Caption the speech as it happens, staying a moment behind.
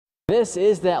This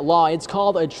is that law. It's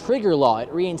called a trigger law.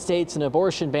 It reinstates an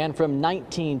abortion ban from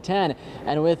 1910.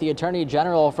 And with the Attorney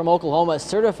General from Oklahoma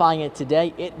certifying it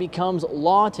today, it becomes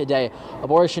law today.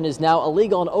 Abortion is now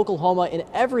illegal in Oklahoma in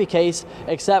every case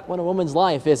except when a woman's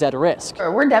life is at risk.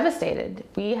 We're devastated.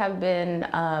 We have been,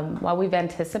 while we've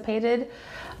anticipated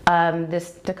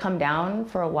this to come down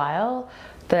for a while,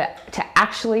 to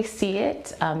actually see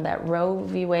it, that Roe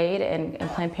v. Wade and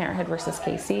Planned Parenthood versus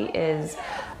Casey is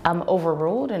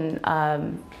overruled,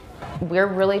 and we're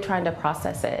really trying to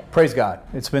process it. Praise God.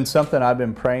 It's been something I've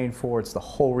been praying for. It's the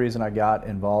whole reason I got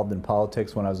involved in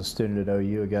politics when I was a student at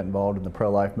OU. I got involved in the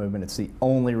pro-life movement. It's the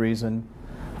only reason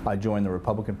I joined the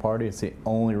Republican Party. It's the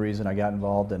only reason I got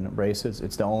involved in races.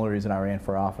 It's the only reason I ran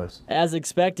for office. As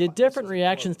expected, different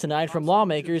reactions tonight from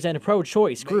lawmakers and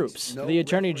pro-choice groups. The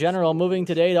Attorney General moving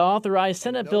today to authorize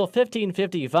Senate Bill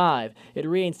 1555. It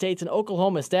reinstates an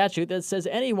Oklahoma statute that says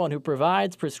anyone who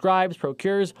provides, prescribes,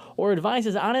 procures, or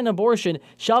advises on an abortion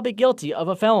shall be guilty of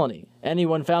a felony.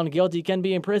 Anyone found guilty can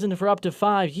be imprisoned for up to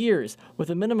 5 years, with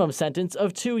a minimum sentence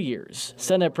of 2 years.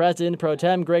 Senate President Pro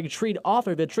Tem Greg Treat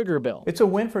authored the trigger bill. It's a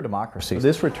win for democracy.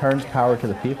 This returns power to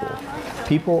the people.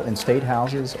 People in state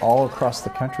houses all across the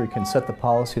country can set the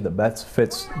policy that best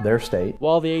fits their state.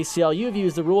 While the ACLU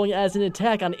views the ruling as an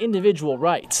attack on individual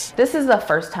rights. This is the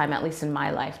first time, at least in my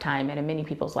lifetime and in many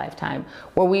people's lifetime,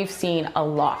 where we've seen a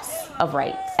loss of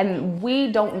rights. And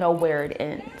we don't know where it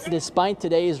ends. Despite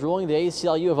today's ruling, the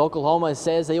ACLU of Oklahoma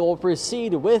says they will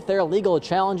proceed with their legal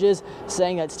challenges,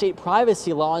 saying that state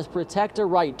privacy laws protect a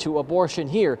right to abortion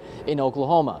here in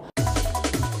Oklahoma.